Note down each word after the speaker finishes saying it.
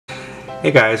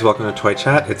Hey guys, welcome to Toy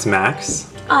Chat. It's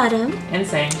Max. Autumn.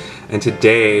 Insane. And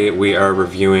today we are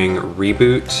reviewing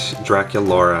Reboot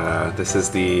Draculaura. This is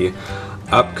the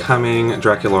upcoming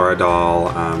Draculaura doll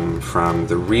from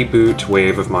the Reboot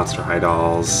wave of Monster High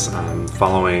dolls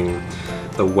following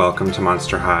the Welcome to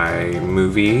Monster High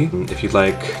movie. If you'd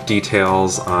like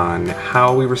details on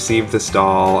how we received this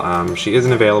doll, she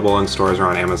isn't available in stores or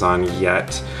on Amazon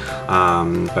yet.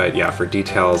 But yeah, for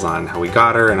details on how we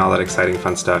got her and all that exciting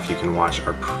fun stuff, you can watch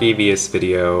our previous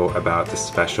video about the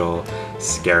special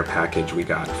scare package we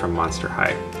got from Monster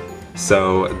High.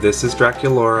 So this is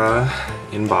Draculaura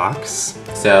in box.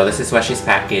 So this is what she's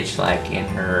packaged like in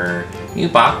her new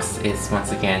box. It's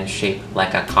once again shaped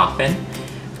like a coffin.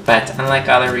 But unlike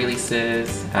other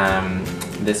releases,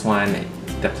 this one,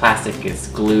 the plastic is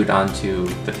glued onto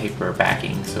the paper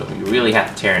backing, so you really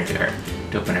have to tear into her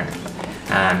to open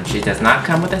her. She does not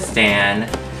come with a stand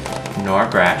nor a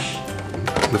brush.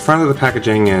 The front of the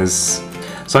packaging is...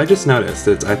 So I just noticed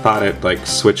that I thought it like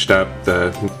switched up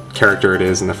the character it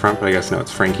is in the front, but I guess no,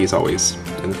 it's Frankie's always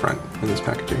in the front in this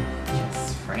packaging.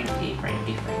 Yes, Frankie,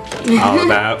 Frankie, Frankie. All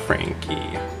about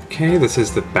Frankie. Okay, this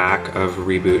is the back of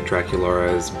Reboot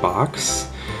Draculaura's box.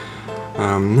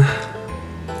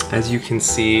 As you can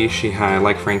see, she had,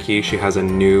 like Frankie, she has a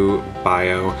new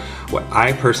bio. What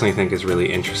I personally think is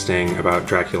really interesting about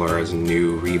Draculaura's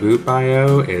new Reboot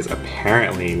bio is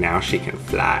apparently now she can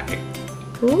fly.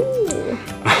 Ooh.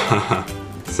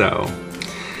 So,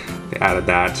 they added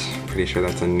that. Pretty sure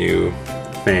that's a new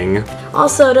thing.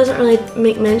 Also, it doesn't really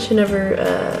make mention of her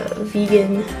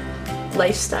vegan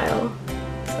lifestyle.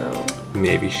 So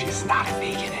Maybe she's not a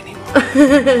vegan anymore.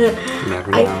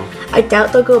 Never know. I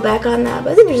doubt they'll go back on that,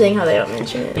 but it's interesting how they don't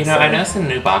mention it. You know, I know some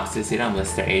new boxes, they don't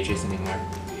list their ages anymore.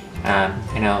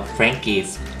 You know,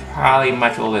 Frankie's probably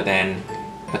much older than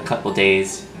the couple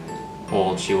days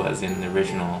old she was in the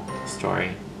original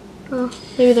story. Well,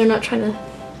 maybe they're not trying to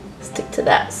stick to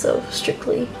that so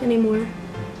strictly anymore.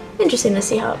 Interesting to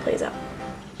see how it plays out.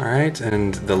 Alright,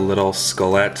 and the little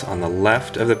skullette on the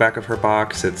left of the back of her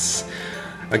box, it's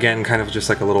again kind of just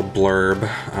like a little blurb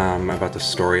about the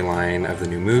storyline of the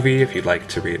new movie. If you'd like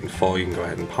to read it in full, you can go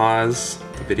ahead and pause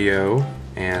the video.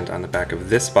 And on the back of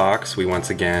this box, we once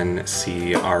again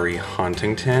see Ari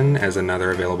Hauntington as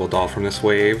another available doll from this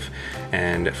wave,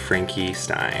 and Frankie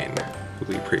Stein, who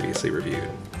we previously reviewed.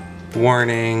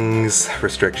 Warnings,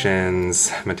 restrictions,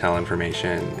 Mattel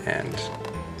information, and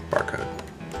barcode.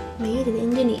 Made in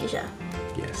Indonesia.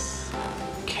 Yes.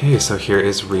 Okay, so here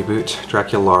is Reboot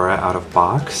Draculaura out of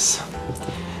box.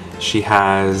 She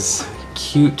has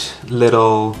cute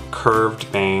little curved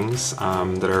bangs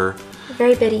that are...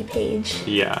 Very Betty Page.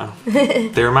 Yeah.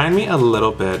 They remind me a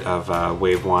little bit of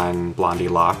Wave 1 Blondie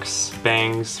Locks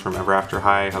bangs from Ever After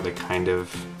High, how they kind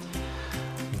of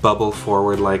bubble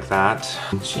forward like that.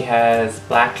 She has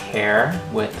black hair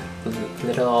with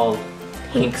little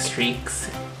pink streaks,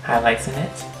 highlights in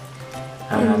it.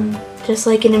 Just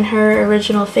like in her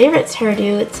original Favorites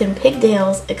hairdo, it's in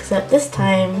pigtails, except this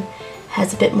time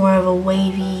has a bit more of a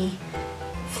wavy,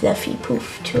 fluffy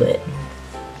poof to it.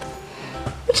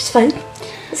 Which is fun.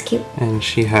 It's cute. And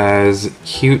she has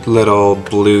cute little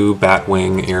blue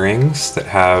batwing earrings that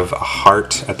have a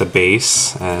heart at the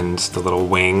base and the little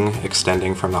wing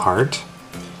extending from the heart.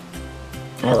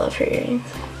 I love her earrings.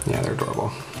 Yeah, they're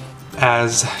adorable.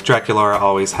 As Draculaura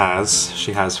always has,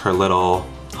 she has her little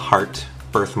heart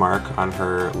birthmark on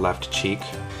her left cheek.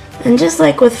 And just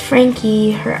like with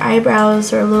Frankie, her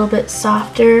eyebrows are a little bit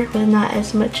softer with not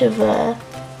as much of a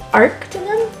arc to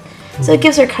them. So it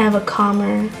gives her kind of a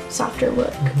calmer, softer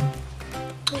look.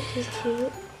 Which is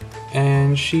cute.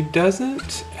 And she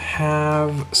doesn't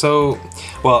have... So,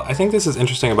 well, I think this is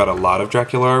interesting about a lot of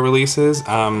Draculaura releases.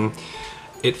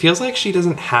 It feels like she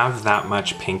doesn't have that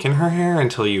much pink in her hair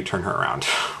until you turn her around.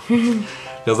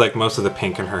 Feels like most of the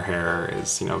pink in her hair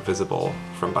is, you know, visible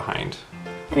from behind.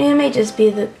 I mean, it may just be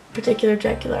the particular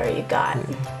Draculaura you got.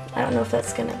 I don't know if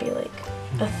that's gonna be like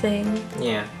a thing.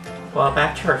 Yeah. Well,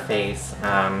 back to her face.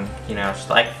 You know, she's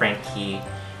like Frankie.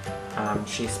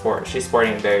 She's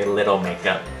sporting very little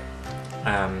makeup.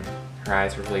 Her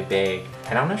eyes are really big.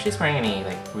 I don't know if she's wearing any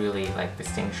like really like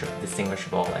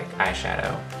distinguishable like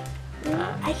eyeshadow.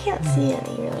 I can't see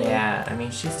any really. Yeah, I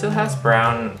mean she still has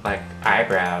brown like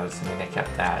eyebrows. I mean they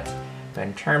kept that. But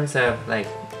in terms of like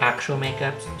actual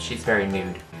makeup, she's very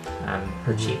nude.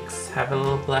 Her cheeks have a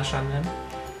little blush on them.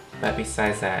 But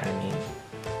besides that, I mean,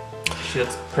 she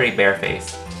looks pretty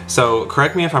barefaced. So,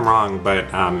 correct me if I'm wrong,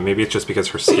 but maybe it's just because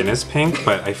her skin is pink,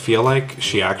 but I feel like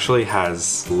she actually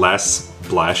has less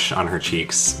blush on her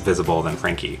cheeks visible than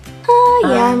Frankie.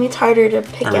 Yeah, I mean, it's harder to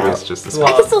pick Or maybe out. it's just this.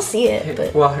 I can still see it,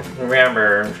 but Well,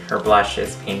 remember, her blush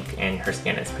is pink and her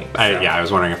skin is pink. So. Yeah, I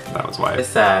was wondering if that was why.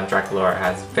 This Draculaura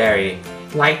has very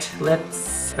light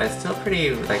lips, but it's still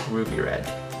pretty like ruby red.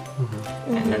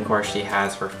 And of course, she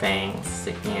has her fangs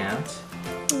sticking out.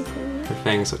 Her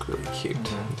fangs look really cute.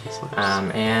 These lips.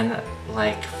 And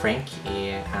like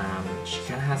Frankie, she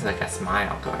kind of has like a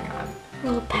smile going on. a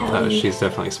little Oh, pouty. she's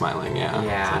definitely smiling, yeah.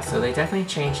 Yeah, It's so they definitely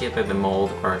changed either the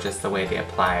mold or just the way they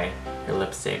apply her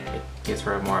lipstick. It gives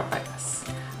her more of like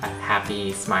a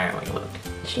happy, smiling look.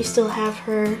 She still have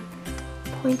her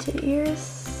pointed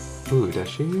ears. Ooh, does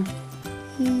she?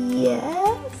 Yes.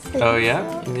 I Oh, think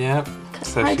yeah? so. Yep.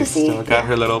 So hard to she's see, still got yeah.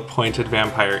 her little pointed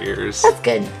vampire ears. That's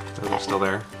good. Those are still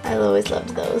there. I always loved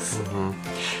those.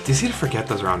 It's easy to forget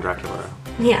those are on Draculaura.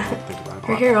 Yeah. Think about it a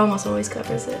Her lot. hair almost always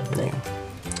covers it, but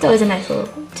it's always a nice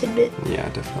little tidbit. Yeah,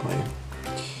 definitely.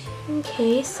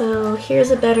 Okay, so here's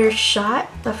a better shot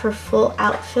of her full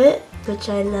outfit, which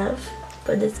I love.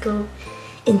 But let's go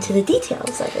into the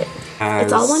details of it.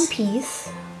 It's all one piece.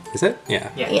 Is it? Yeah.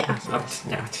 Yeah. Oh,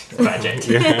 no, budget.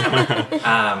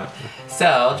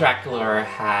 So Draculaura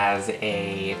has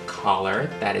a collar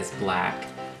that is black.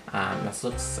 This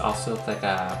looks also like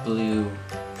a blue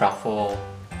ruffle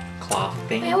cloth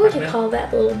thing. What would you call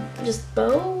that little just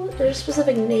bow? There's a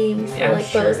specific name for Yeah, like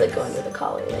sure. bows that go under the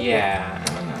collar. Like Yeah,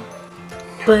 I don't know.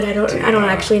 that. But I don't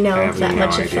actually I know have that no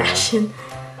much of idea. fashion.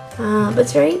 But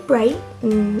it's very bright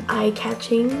and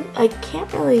eye-catching. I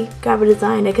can't really grab a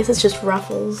design. I guess it's just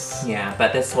ruffles. Yeah,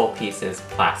 but this whole piece is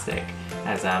plastic,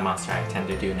 as Monster High tend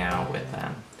to do now with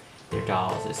their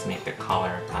dolls, is make the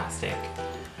collar plastic.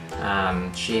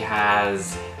 She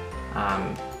has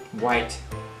white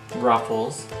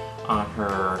ruffles on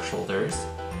her shoulders.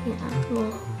 Yeah,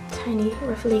 little tiny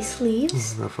ruffly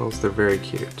sleeves. Ruffles, they're very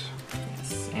cute.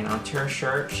 Yes. And onto her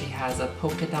shirt, she has a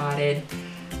polka dotted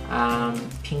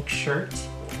pink shirt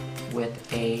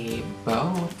with a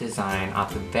bow design at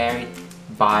the very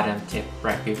bottom tip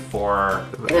right before.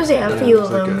 There's a few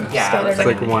of them Yeah, scattered it's It's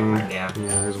like around. one. Yeah. Yeah,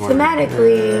 there's one.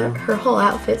 Thematically, there. her whole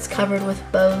outfit's covered with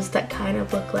bows that kind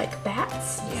of look like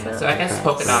bats. Yeah, so I guess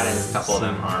polka dotted and a couple of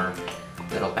them are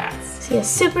little bats. So yeah,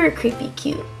 super creepy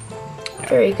cute.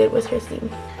 Very good with her theme.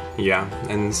 Yeah,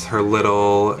 and her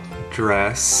little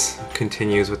dress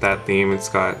continues with that theme. It's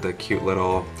got the cute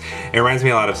little. It reminds me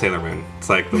a lot of Sailor Moon. It's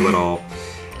like the little.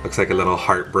 Looks like a little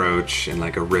heart brooch and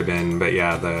like a ribbon, but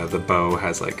yeah, the bow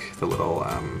has like the little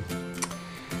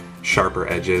sharper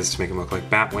edges to make them look like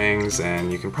bat wings.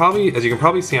 And you can probably, as you can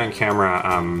probably see on camera,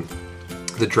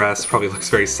 the dress probably looks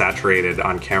very saturated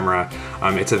on camera.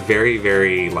 It's a very,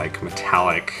 very like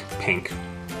metallic pink.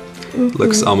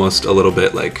 Looks almost a little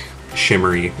bit like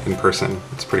shimmery in person.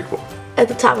 It's pretty cool. At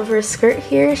the top of her skirt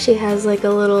here, she has like a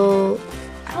little,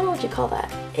 I don't know what you call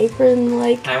that,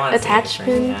 apron-like I want to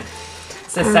attachment. Yeah.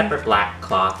 It's a separate black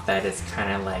cloth that is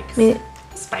kind of like mean-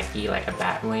 spiky, like a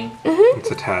bat wing. It's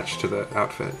attached to the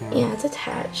outfit. Yeah. Yeah, it's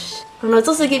attached. I don't know, it's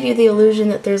also give you the illusion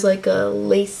that there's like a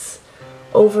lace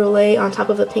overlay on top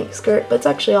of the pink skirt, but it's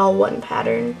actually all one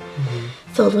pattern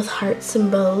filled with hearts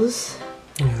and bows.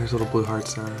 Yeah, there's little blue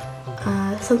hearts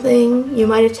there. Something you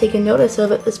might have taken notice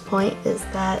of at this point is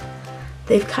that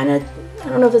they've kind of, I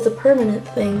don't know if it's a permanent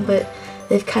thing, but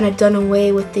they've kind of done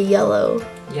away with the yellow.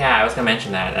 Yeah, I was gonna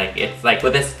mention that. Like, it's like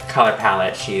with this color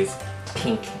palette, she's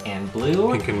pink and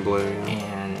blue. Pink and blue.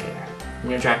 Yeah.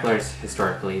 And Draculaura's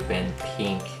historically been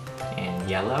pink and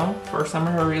yellow for some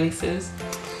of her releases.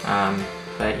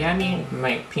 But yeah, I mean,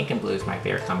 my pink and blue is my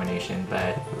favorite combination.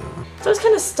 But So I was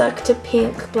kind of stuck to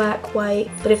pink, black,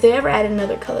 white, but if they ever add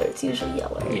another color, it's usually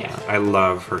yellow. yeah, I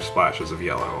love her splashes of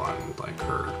yellow on like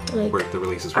her Like where the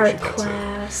releases where she Art gets it.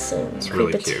 class and It's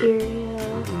really cute.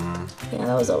 Creepateria. Yeah,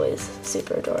 that was always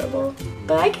super adorable.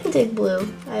 But I can dig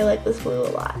blue. I like this blue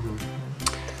a lot.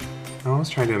 I'm always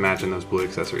trying to imagine those blue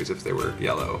accessories if they were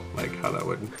yellow, like how that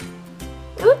would.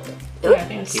 Oop, oop, Yeah, I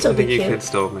think still I think be you cute. could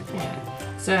still make.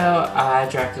 yeah. So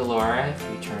Draculaura,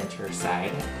 if we turn to her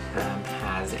side,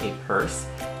 has a purse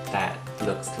that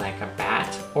looks like a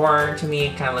bat, or to me,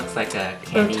 it kind of looks like a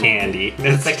candy. Candy.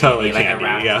 It's like totally candy, candy.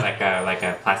 like a wrap, Yeah. like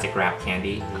a plastic wrap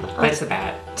candy, but it's a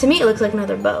bat. To me, it looks like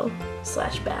another bow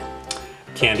slash bat.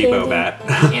 Candy bow Candy. bat.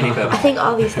 Candy bow I bat. think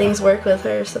all these things work with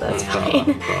her, so that's Yeah. fine.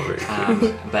 It's all very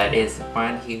cute. But it's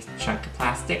one huge chunk of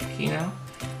plastic, you know.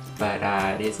 But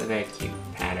it is a very cute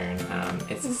pattern.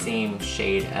 It's the same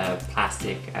shade of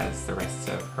plastic as the rest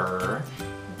of her.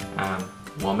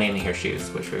 Well, mainly her shoes,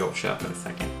 which we will show up in a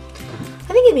second.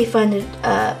 I think it'd be fun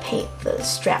to paint the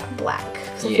strap black,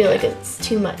 because I feel like it's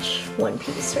too much one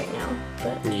piece right now.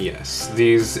 But yes,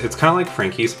 it's kind of like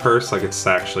Frankie's purse. Like it's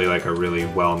actually like a really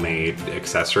well-made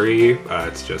accessory.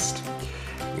 It's just,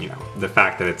 you know, the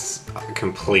fact that it's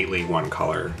completely one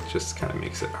color just kind of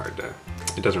makes it hard to.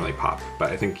 It doesn't really pop.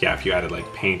 But I think if you added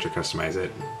like paint or customize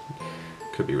it,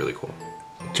 could be really cool.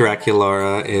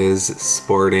 Draculaura is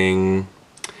sporting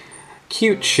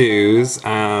cute shoes.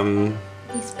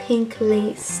 These pink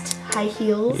laced high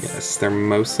heels. Yes, they're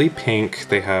mostly pink.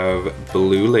 They have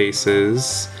blue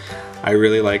laces. I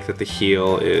really like that the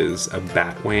heel is a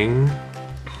bat wing.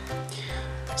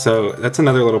 So that's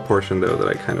another little portion though that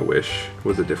I kind of wish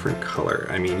was a different color.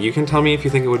 I mean, you can tell me if you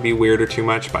think it would be weird or too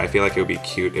much, but I feel like it would be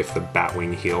cute if the bat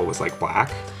wing heel was like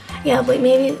black. Yeah, but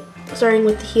maybe starting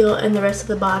with the heel and the rest of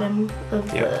the bottom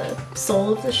of the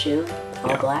sole of the shoe,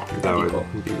 all black. That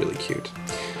would be really cute.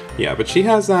 Yeah, but she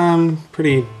has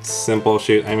pretty simple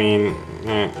shoes. I mean,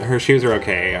 her shoes are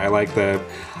okay. I like the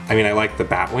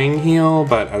Batwing heel,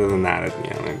 but other than that,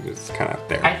 it's just kind of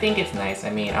there. I think it's nice. I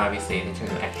mean, obviously they took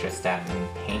some extra step in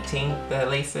painting the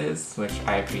laces, which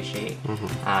I appreciate.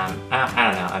 I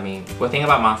don't know. I mean, one thing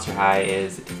about Monster High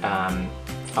is,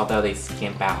 although they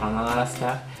skimp out on a lot of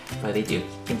stuff, but they do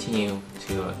continue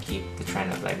to keep the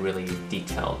trend of like really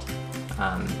detailed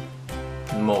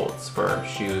molds for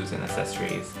shoes and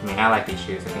accessories. I mean, I like these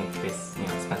shoes. I think they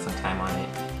spent some time on it.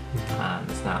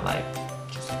 It's not like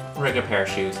just a regular pair of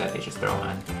shoes that they just throw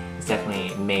on. It's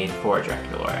definitely made for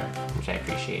Draculaura, which I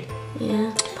appreciate.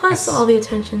 Yeah. Plus, all the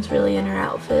attention's really in her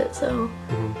outfit, so.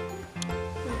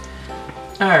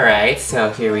 Alright,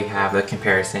 so here we have the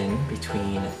comparison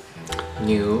between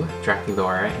new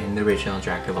Draculaura and the original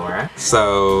Draculaura.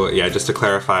 So yeah, just to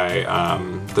clarify,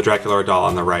 the Draculaura doll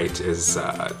on the right is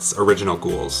it's original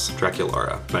Ghouls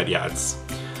Draculaura, but yeah, it's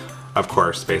of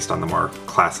course based on the more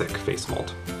classic face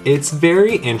mold. It's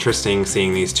very interesting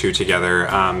seeing these two together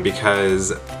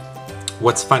because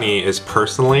what's funny is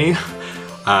personally,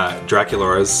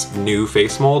 Draculaura's new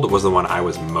face mold was the one I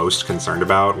was most concerned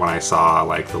about when I saw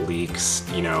like the leaks,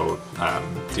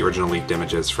 the original leaked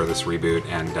images for this reboot.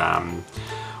 And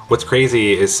what's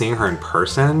crazy is seeing her in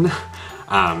person.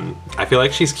 I feel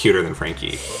like she's cuter than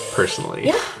Frankie, personally.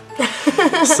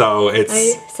 Yeah. So it's...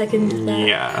 I second that.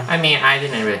 Yeah. I mean, I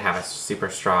didn't really have a super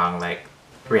strong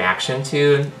reaction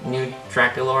to new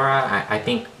Draculaura. I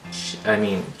think,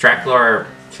 Draculaura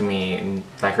to me,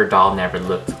 like her doll never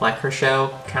looked like her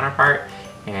show counterpart,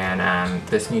 and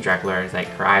this new Draculaura is like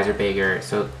her eyes are bigger,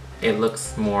 so it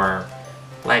looks more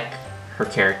like her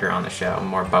character on the show,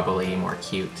 more bubbly, more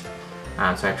cute.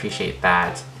 So I appreciate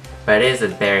that, but it is a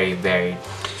very, very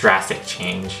drastic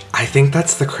change. I think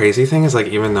that's the crazy thing is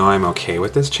even though I'm okay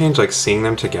with this change, seeing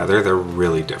them together, they're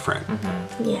really different.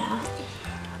 Yeah.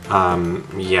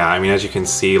 Yeah, I mean, as you can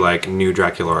see, new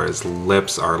Draculaura's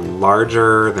lips are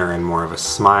larger, they're in more of a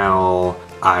smile,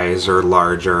 eyes are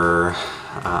larger.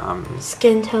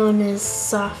 Skin tone is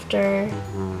softer.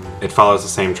 It follows the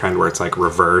same trend where it's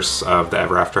reverse of the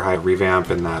Ever After High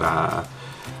revamp in that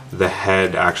the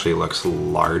head actually looks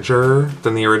larger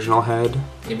than the original head.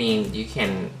 I mean, you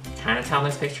can kind of tell in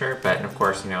this picture, but of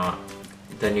course,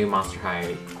 the new Monster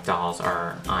High dolls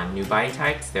are on new body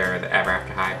types. They're the Ever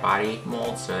After High body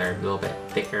mold, so they're a little bit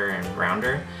thicker and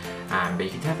rounder. But you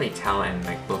can definitely tell in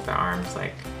both the arms,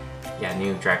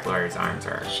 new Draculaura's arms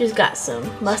are... She's got some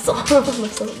muscle.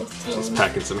 She's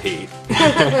packing some heat.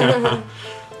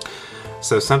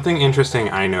 So something interesting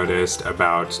I noticed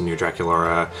about new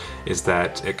Draculaura is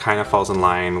that it kind of falls in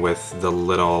line with the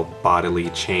little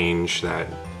bodily change that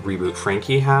Reboot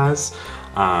Frankie has.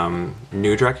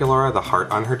 New Draculaura, the heart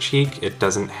on her cheek, it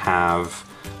doesn't have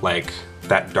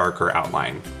that darker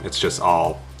outline. It's just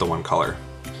all the one color.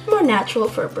 More natural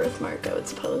for a birthmark, I would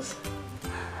suppose.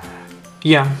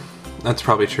 Yeah, that's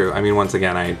probably true. I mean, once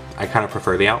again, I kind of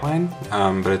prefer the outline,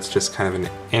 but it's just kind of an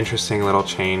interesting little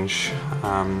change.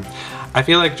 I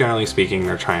feel like generally speaking,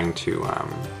 they're trying to,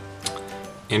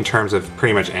 in terms of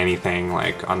pretty much anything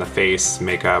on the face,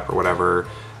 makeup, or whatever,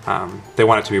 they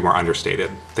want it to be more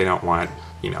understated. They don't want,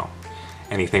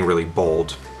 anything really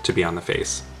bold to be on the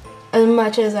face. As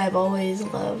much as I've always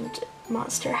loved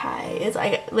Monster High, it's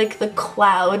like the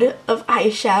cloud of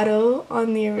eyeshadow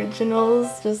on the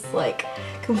originals, just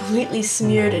completely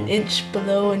smeared an inch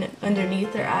below and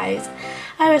underneath their eyes.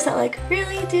 I always thought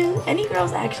really, do any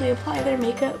girls actually apply their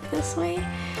makeup this way?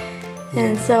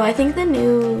 And so I think the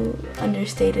new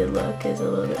understated look is a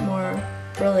little bit more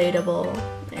relatable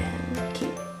and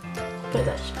cute. But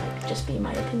that should just be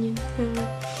my opinion.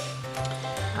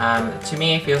 To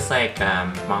me, it feels like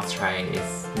Monster High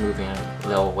is moving a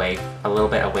little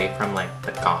bit away from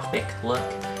the gothic look,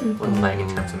 in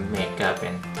terms of makeup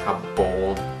and how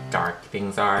bold dark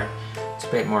things are. It's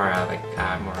a bit more like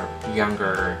more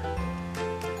younger,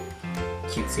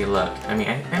 cutesy look.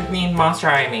 I mean, Monster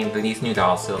High. I mean, these new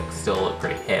dolls still look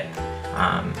pretty hip.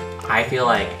 I feel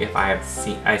like if I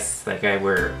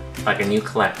were like a new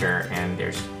collector and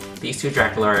there's these two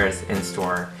Draculauras in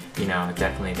store, you know,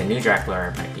 definitely the new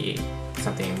Draculaura might be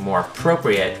something more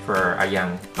appropriate for a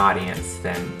young audience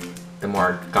than the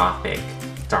more gothic,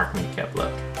 dark makeup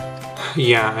look.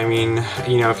 Yeah, I mean,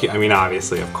 you know,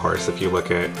 obviously, of course, if you look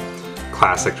at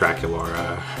classic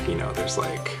Draculaura, you know, there's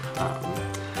like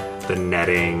the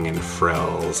netting and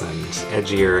frills and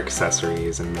edgier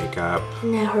accessories and makeup.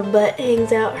 Now her butt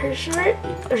hangs out her shirt, You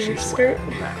know, or her she's skirt.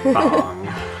 wearing that thong.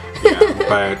 Yeah,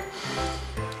 but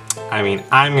I mean,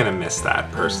 I'm gonna miss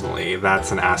that personally.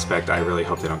 That's an aspect I really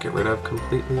hope they don't get rid of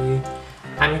completely.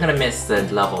 I'm gonna miss the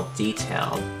level of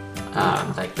detail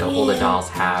like the older dolls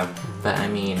have, but I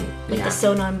mean, With yeah. the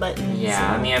sewn-on buttons.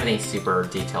 Yeah, I mean, everything's super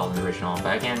detailed and original,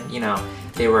 but again, you know,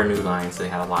 they were a new line, so they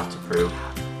had a lot to prove.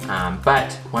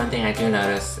 But one thing I do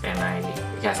notice, and I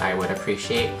guess I would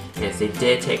appreciate, is they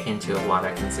did take into a lot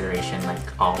of consideration, like,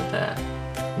 all the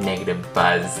negative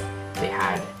buzz they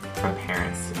had from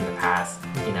parents in the past.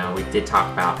 You know, we did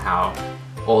talk about how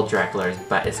old Draculaura's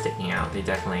butt is sticking out. They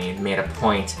definitely made a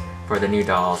point for the new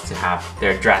dolls to have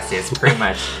their dresses pretty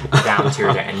much down to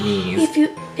their knees.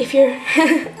 If you're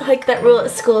like that rule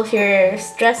at school, if your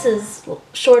dress is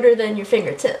shorter than your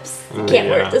fingertips, you can't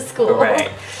wear it to school. Right.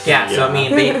 Yeah, so I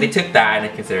mean, they took that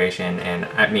into consideration, and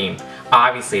I mean,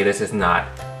 obviously this is not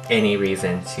any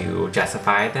reason to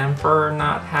justify them for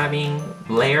not having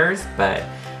layers, but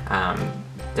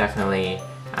definitely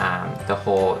the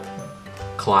whole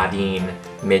Claudine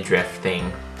midriff thing,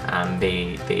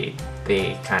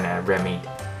 they kind of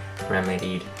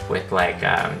remedied with like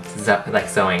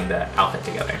sewing the outfit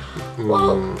together.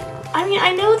 Well, I mean,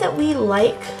 I know that we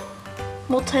like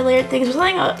multi-layered things. There's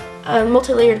something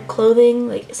multi-layered clothing,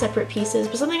 like separate pieces,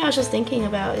 but something I was just thinking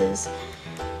about is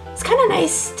it's kind of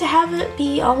nice to have it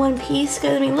be all one piece,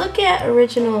 because I mean, look at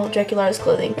original Draculaura's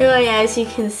clothing. Really, as you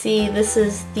can see, this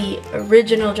is the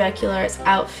original Draculaura's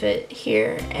outfit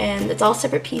here, and it's all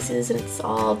separate pieces and it's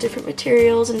all different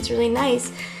materials and it's really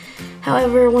nice.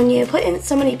 However, when you put in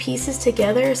so many pieces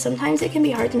together, sometimes it can be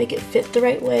hard to make it fit the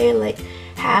right way. Like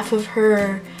half of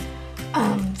her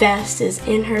vest is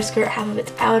in her skirt, half of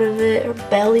it's out of it, her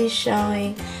belly's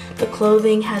showing, the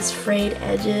clothing has frayed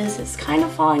edges, it's kind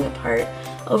of falling apart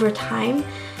over time.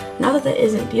 Not that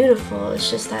isn't beautiful,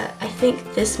 it's just that I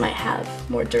think this might have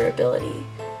more durability,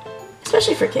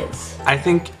 especially for kids. I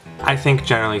think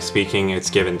generally speaking, it's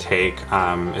give and take.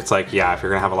 It's like, yeah, if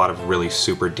you're gonna have a lot of really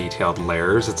super detailed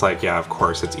layers, it's like, yeah, of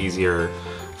course, it's easier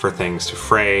for things to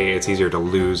fray, it's easier to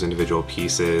lose individual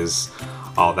pieces,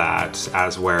 all that,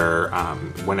 as where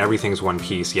when everything's one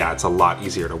piece, yeah, it's a lot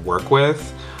easier to work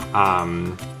with,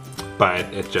 but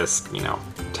it just, you know,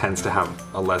 tends to have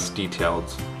a less detailed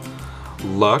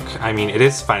look. I mean, it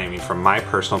is funny. I mean, from my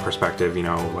personal perspective, you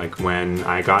know, like when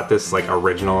I got this like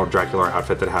original Draculaura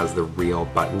outfit that has the real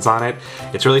buttons on it,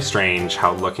 it's really strange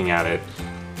how looking at it,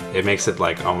 it makes it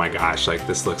like, oh my gosh, like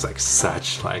this looks like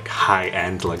such like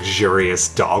high-end luxurious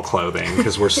doll clothing,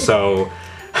 because we're so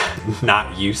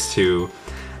not used to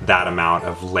that amount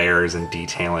of layers and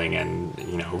detailing and,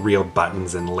 you know, real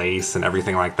buttons and lace and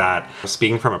everything like that.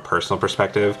 Speaking from a personal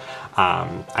perspective,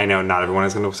 I know not everyone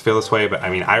is going to feel this way, but I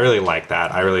mean, I really like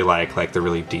that. I really like the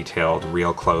really detailed,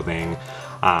 real clothing.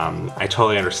 I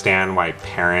totally understand why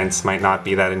parents might not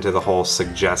be that into the whole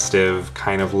suggestive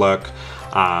kind of look.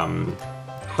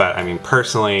 But I mean,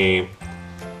 personally,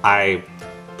 I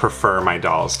prefer my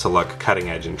dolls to look cutting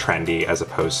edge and trendy as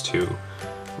opposed to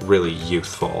really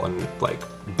youthful and like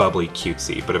bubbly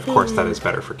cutesy, but of course that is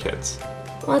better for kids.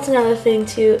 Well, that's another thing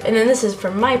too, and then this is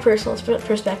from my personal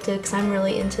perspective because I'm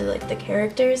really into like the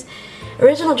characters.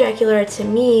 Original Draculaura to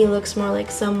me looks more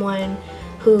like someone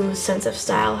whose sense of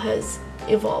style has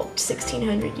evolved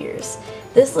 1600 years.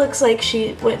 This looks like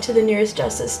she went to the nearest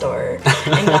justice store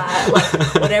and got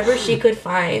like whatever she could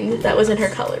find that was in her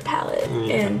color palette.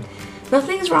 Yeah. And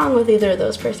nothing's wrong with either of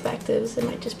those perspectives. It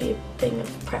might just be a thing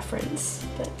of preference.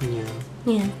 But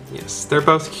yeah. Yes, they're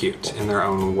both cute in their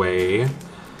own way.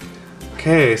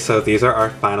 Okay, so these are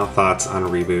our final thoughts on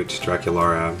Reboot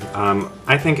Draculaura.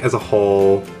 I think as a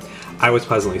whole, I was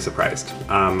pleasantly surprised.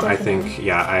 I think,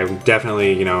 yeah, I'm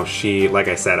definitely, you know, she, like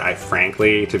I said, I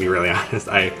frankly, to be really honest,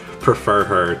 I prefer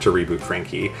her to Reboot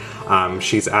Frankie.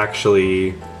 She's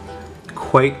actually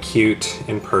quite cute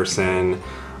in person.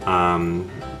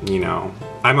 You know,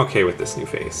 I'm okay with this new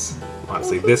face.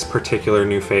 Honestly, this particular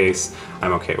new face,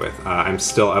 I'm okay with. I'm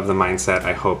still of the mindset,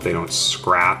 I hope they don't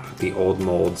scrap the old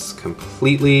molds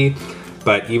completely,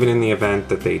 But even in the event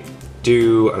that they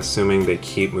do, assuming they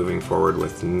keep moving forward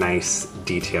with nice,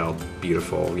 detailed,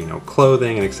 beautiful, you know,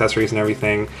 clothing and accessories and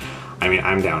everything, I mean,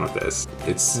 I'm down with this.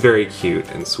 It's very cute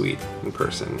and sweet in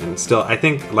person. And still, I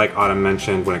think, like Autumn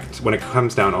mentioned, when it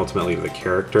comes down ultimately to the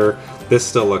character, this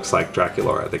still looks like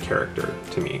Draculaura, the character,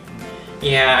 to me.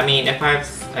 Yeah, I mean, if I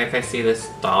see this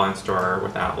doll in store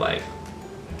without, like,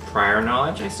 prior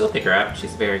knowledge, I still pick her up.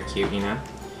 She's very cute, you know?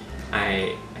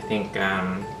 I think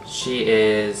she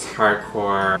is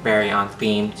hardcore, very on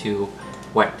theme to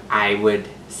what I would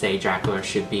say Dracula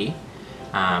should be.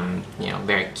 You know,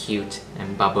 very cute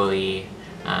and bubbly.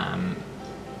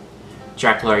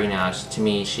 Draculaura, you know, to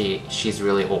me, she's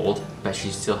really old, but she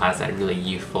still has that really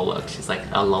youthful look. She's like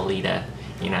a Lolita,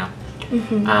 you know?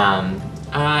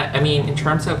 I mean, in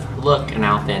terms of look and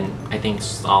outfit, I think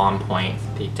it's all on point.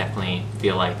 They definitely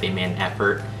feel like they made an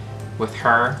effort with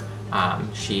her.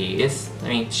 She is, I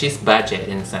mean, she's budget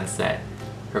in the sense that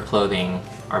her clothing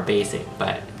are basic,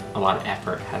 but a lot of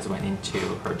effort has went into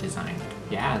her design.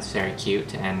 Yeah, it's very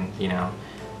cute, and you know,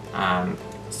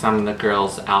 some of the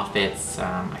girls' outfits,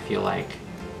 I feel like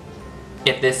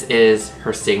if this is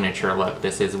her signature look,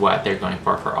 this is what they're going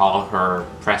for all her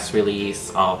press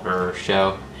release, all her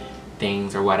show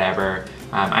things or whatever.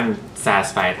 I'm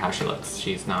satisfied how she looks.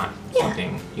 She's not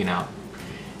something, you know,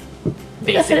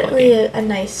 basic definitely looking. a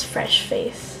nice fresh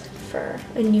face for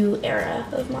a new era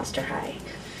of Monster High.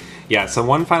 Yeah, so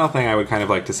one final thing I would kind of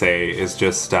like to say is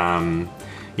just,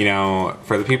 you know,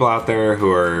 for the people out there who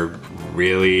are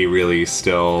really, really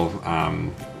still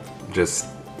just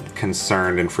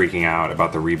concerned and freaking out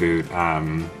about the reboot,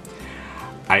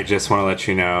 I just want to let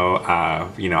you know,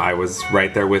 I was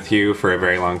right there with you for a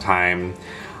very long time,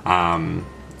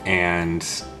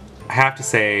 and I have to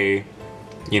say,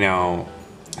 you know,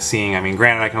 I mean,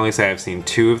 granted, I can only say I've seen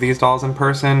 2 of these dolls in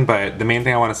person, but the main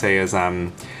thing I want to say is,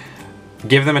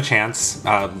 give them a chance,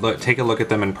 take a look at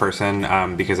them in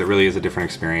person, because it really is a different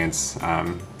experience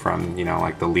from, you know,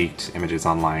 like the leaked images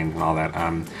online and all that.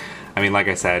 I mean, like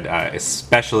I said,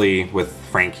 especially with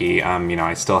Frankie, you know,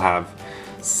 I still have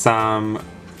some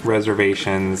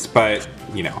reservations, but,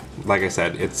 you know, like I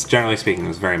said, it's generally speaking, it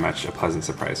was very much a pleasant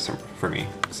surprise for me.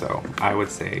 So I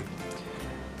would say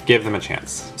give them a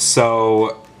chance.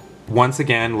 So once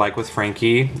again, like with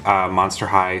Frankie, Monster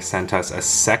High sent us a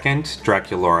second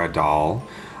Draculaura doll.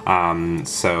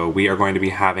 So we are going to be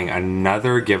having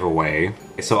another giveaway.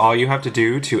 So all you have to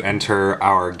do to enter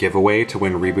our giveaway to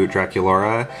win Reboot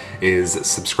Draculaura is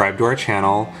subscribe to our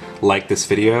channel, like this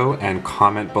video, and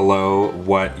comment below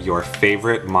what your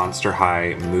favorite Monster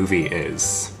High movie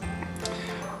is.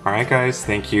 Alright guys,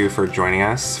 thank you for joining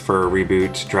us for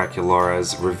Reboot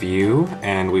Draculaura's review,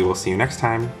 and we will see you next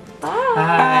time. Bye!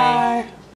 Bye.